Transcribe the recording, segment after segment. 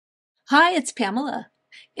Hi, it's Pamela.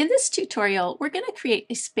 In this tutorial, we're going to create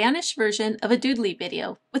a Spanish version of a Doodly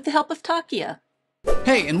video with the help of Talkia.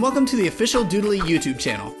 Hey, and welcome to the official Doodly YouTube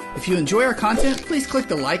channel. If you enjoy our content, please click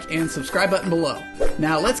the like and subscribe button below.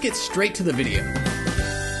 Now let's get straight to the video.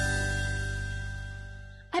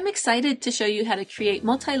 I'm excited to show you how to create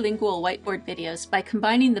multilingual whiteboard videos by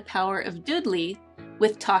combining the power of Doodly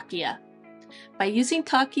with Talkia. By using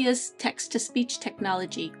Talkia's text-to-speech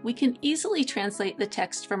technology, we can easily translate the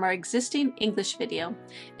text from our existing English video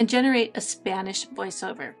and generate a Spanish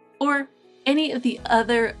voiceover, or any of the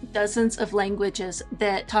other dozens of languages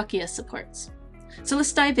that Talkia supports. So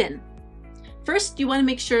let's dive in. First, you want to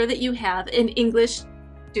make sure that you have an English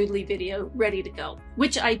Doodly video ready to go,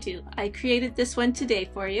 which I do. I created this one today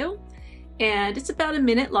for you, and it's about a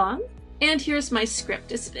minute long. And here's my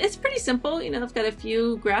script. It's pretty simple. You know, I've got a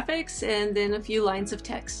few graphics and then a few lines of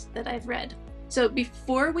text that I've read. So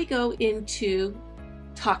before we go into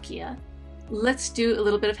Talkia, let's do a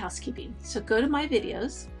little bit of housekeeping. So go to my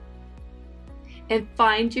videos and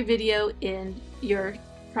find your video in your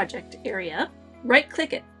project area. Right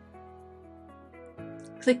click it.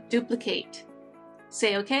 Click duplicate.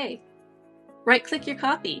 Say OK. Right click your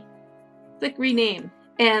copy. Click rename.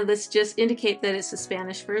 And let's just indicate that it's a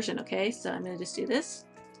Spanish version, okay? So I'm going to just do this.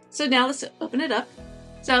 So now let's open it up.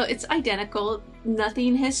 So it's identical.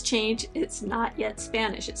 Nothing has changed. It's not yet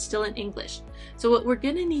Spanish. It's still in English. So what we're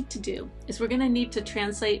going to need to do is we're going to need to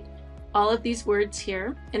translate all of these words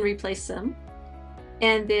here and replace them.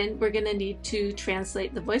 And then we're going to need to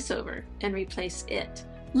translate the voiceover and replace it.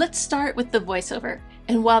 Let's start with the voiceover.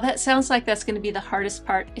 And while that sounds like that's going to be the hardest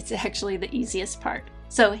part, it's actually the easiest part.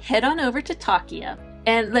 So head on over to Talkia.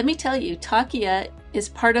 And let me tell you, Talkia is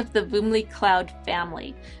part of the Voomly Cloud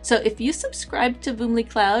family. So if you subscribe to Voomly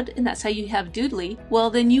Cloud and that's how you have Doodly, well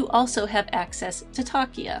then you also have access to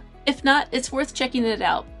Talkia. If not, it's worth checking it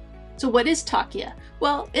out. So what is Talkia?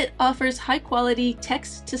 Well, it offers high quality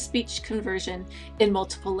text-to-speech conversion in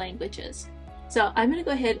multiple languages. So I'm going to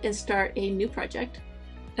go ahead and start a new project.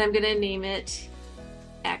 And I'm going to name it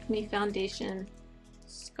Acme Foundation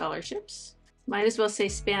Scholarships. Might as well say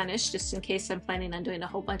Spanish, just in case I'm planning on doing a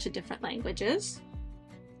whole bunch of different languages.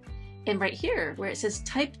 And right here, where it says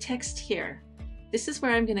type text here, this is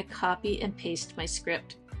where I'm going to copy and paste my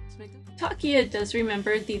script. Talkia does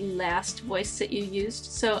remember the last voice that you used,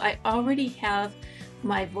 so I already have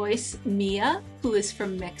my voice, Mia, who is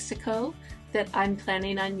from Mexico, that I'm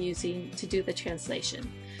planning on using to do the translation.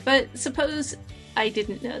 But suppose I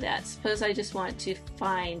didn't know that. Suppose I just want to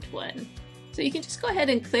find one. So you can just go ahead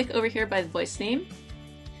and click over here by the voice name,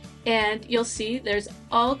 and you'll see there's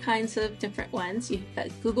all kinds of different ones. You've got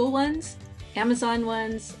Google ones, Amazon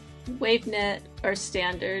ones, WaveNet or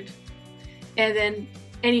standard, and then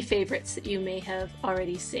any favorites that you may have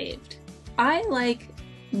already saved. I like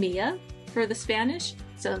Mia for the Spanish,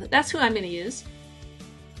 so that's who I'm going to use.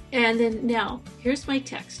 And then now, here's my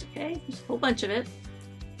text, okay? There's a whole bunch of it.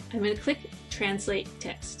 I'm going to click Translate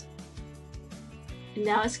Text. And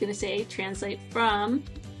now it's going to say translate from,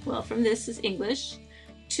 well, from this is English,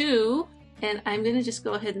 to, and I'm going to just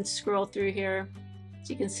go ahead and scroll through here.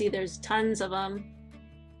 So you can see there's tons of them.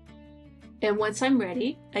 And once I'm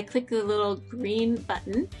ready, I click the little green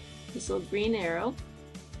button, this little green arrow.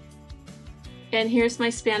 And here's my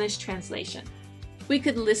Spanish translation. We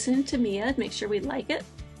could listen to Mia and make sure we like it.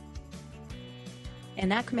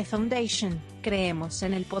 En Acme Foundation, creemos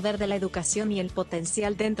en el poder de la educación y el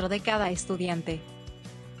potencial dentro de cada estudiante.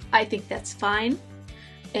 I think that's fine,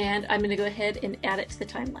 and I'm going to go ahead and add it to the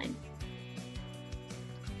timeline.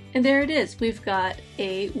 And there it is. We've got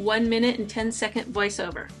a 1 minute and 10-second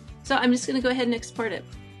voiceover. So I'm just going to go ahead and export it.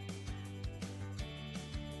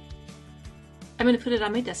 I'm going to put it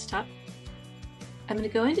on my desktop. I'm going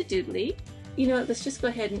to go into Doodly. You know what, let's just go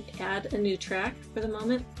ahead and add a new track for the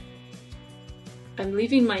moment. I'm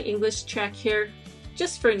leaving my English track here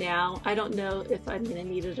just for now. I don't know if I'm going to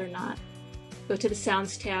need it or not. Go to the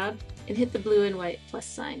Sounds tab and hit the blue and white plus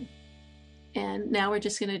sign. And now we're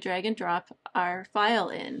just going to drag and drop our file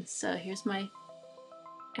in. So here's my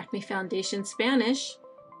Acme Foundation Spanish.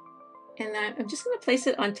 And I'm just going to place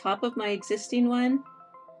it on top of my existing one.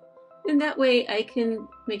 And that way I can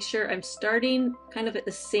make sure I'm starting kind of at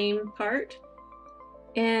the same part.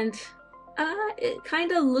 And it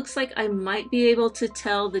kind of looks like I might be able to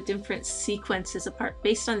tell the different sequences apart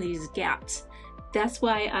based on these gaps. That's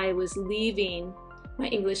why I was leaving my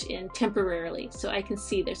English in temporarily. So I can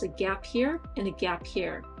see there's a gap here and a gap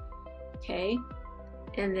here. Okay.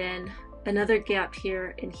 And then another gap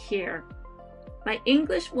here and here. My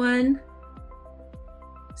English one,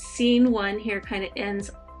 scene one here kind of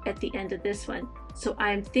ends at the end of this one. So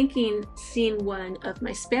I'm thinking scene 1 of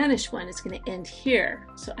my Spanish one is going to end here.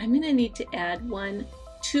 So I'm going to need to add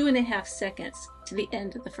 2.5 seconds to the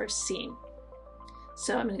end of the first scene.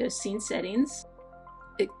 So I'm going to go to scene settings.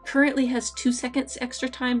 It currently has 2 seconds extra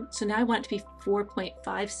time, so now I want it to be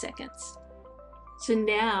 4.5 seconds. So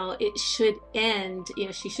now it should end,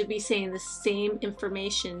 she should be saying the same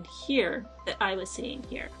information here that I was saying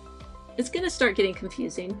here. It's going to start getting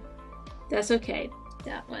confusing. That's okay.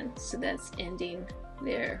 That one. So that's ending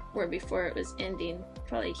there, where before it was ending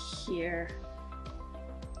probably here.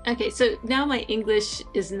 Okay, so now my English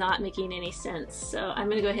is not making any sense, so I'm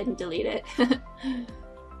going to go ahead and delete it.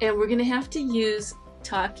 And we're going to have to use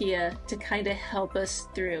Talkia to kind of help us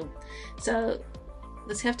through. So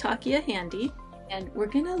let's have Talkia handy, and we're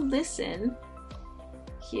going to listen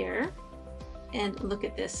here and look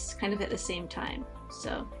at this kind of at the same time.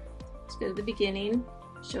 So let's go to the beginning,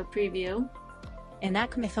 show preview. En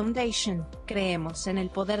Acme Foundation, creemos en el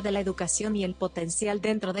poder de la educación y el potencial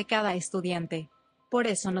dentro de cada estudiante. Por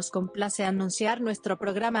eso nos complace anunciar nuestro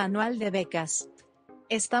programa anual de becas.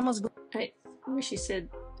 Estamos... Right, where she said,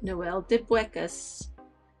 Noel de Buecas.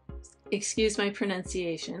 Excuse my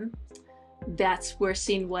pronunciation. That's where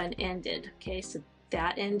scene 1 ended. Okay, so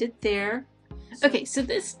that ended there. Okay, so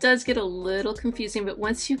this does get a little confusing, but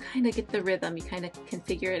once you kind of get the rhythm, you kind of can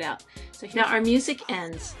figure it out. So now our music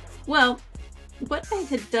ends. Well, what I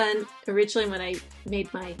had done originally when I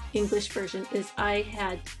made my English version is I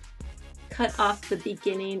had cut off the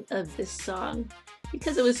beginning of this song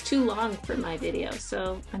because it was too long for my video.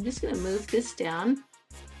 So I'm just going to move this down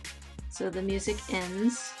so the music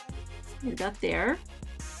ends about there.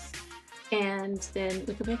 And then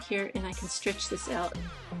we go back here and I can stretch this out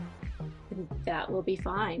and that will be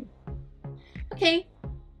fine. Okay,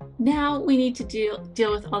 now we need to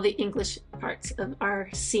deal with all the English parts of our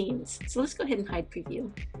scenes. So let's go ahead and hide preview.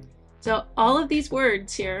 So all of these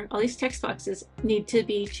words here, all these text boxes need to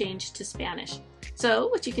be changed to Spanish. So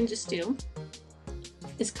what you can just do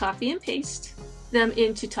is copy and paste them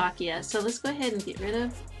into Talkia. So let's go ahead and get rid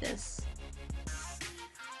of this.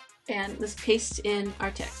 And let's paste in our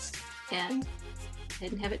text and go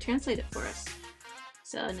ahead and have it translate it for us.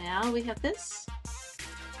 So now we have this.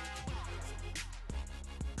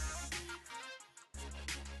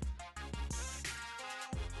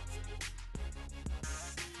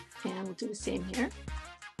 And we'll do the same here.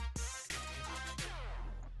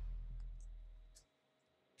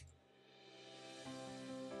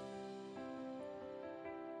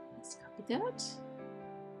 Let's copy that.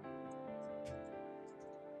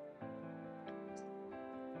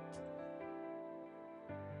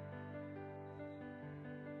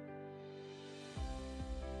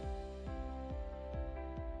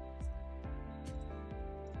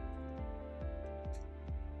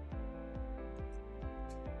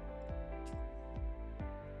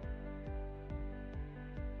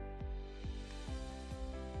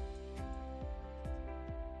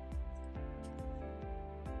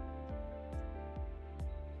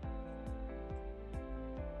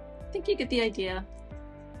 I think you get the idea.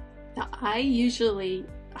 Now, I usually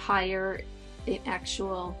hire an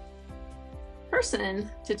actual person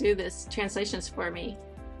to do this translations for me,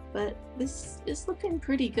 but this is looking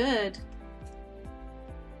pretty good.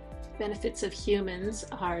 Benefits of humans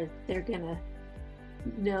are they're gonna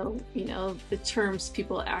know, the terms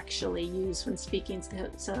people actually use when speaking,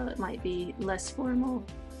 so it might be less formal.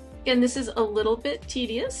 Again, this is a little bit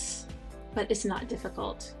tedious, but it's not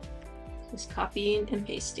difficult. Just copying and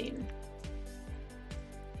pasting.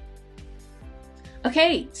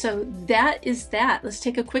 Okay, so that is that. Let's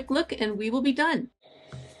take a quick look and we will be done.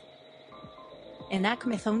 En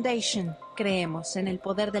Acme Foundation, creemos en el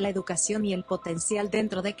poder de la educación y el potencial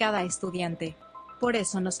dentro de cada estudiante. Por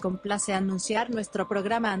eso nos complace anunciar nuestro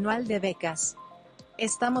programa anual de becas.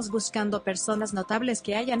 Estamos buscando personas notables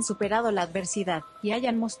que hayan superado la adversidad y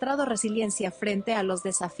hayan mostrado resiliencia frente a los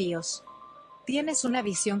desafíos. ¿Tienes una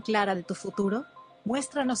visión clara de tu futuro?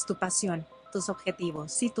 Muéstranos tu pasión, tus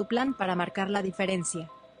objetivos y tu plan para marcar la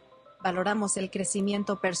diferencia. Valoramos el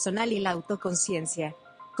crecimiento personal y la autoconciencia.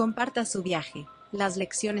 Comparta su viaje, las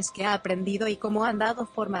lecciones que ha aprendido y cómo han dado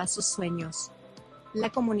forma a sus sueños.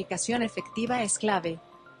 La comunicación efectiva es clave.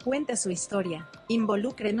 Cuente su historia,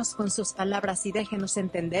 involúcrenos con sus palabras y déjenos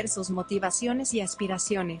entender sus motivaciones y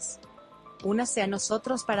aspiraciones. Únase a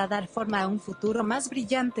nosotros para dar forma a un futuro más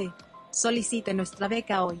brillante. Solicite nuestra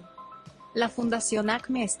beca hoy. La Fundación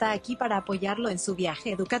ACME está aquí para apoyarlo en su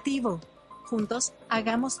viaje educativo. Juntos,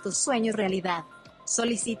 hagamos tus sueños realidad.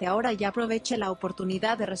 Solicite ahora y aproveche la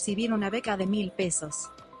oportunidad de recibir una beca de $1000.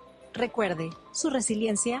 Recuerde, su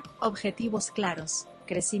resiliencia, objetivos claros,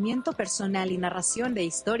 crecimiento personal y narración de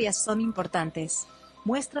historias son importantes.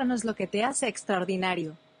 Muéstranos lo que te hace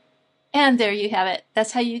extraordinario. And there you have it.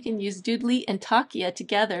 That's how you can use Doodly and Talkia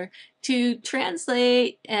together to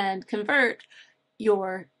translate and convert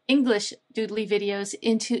your English Doodly videos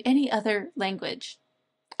into any other language.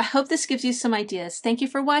 I hope this gives you some ideas. Thank you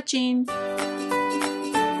for watching.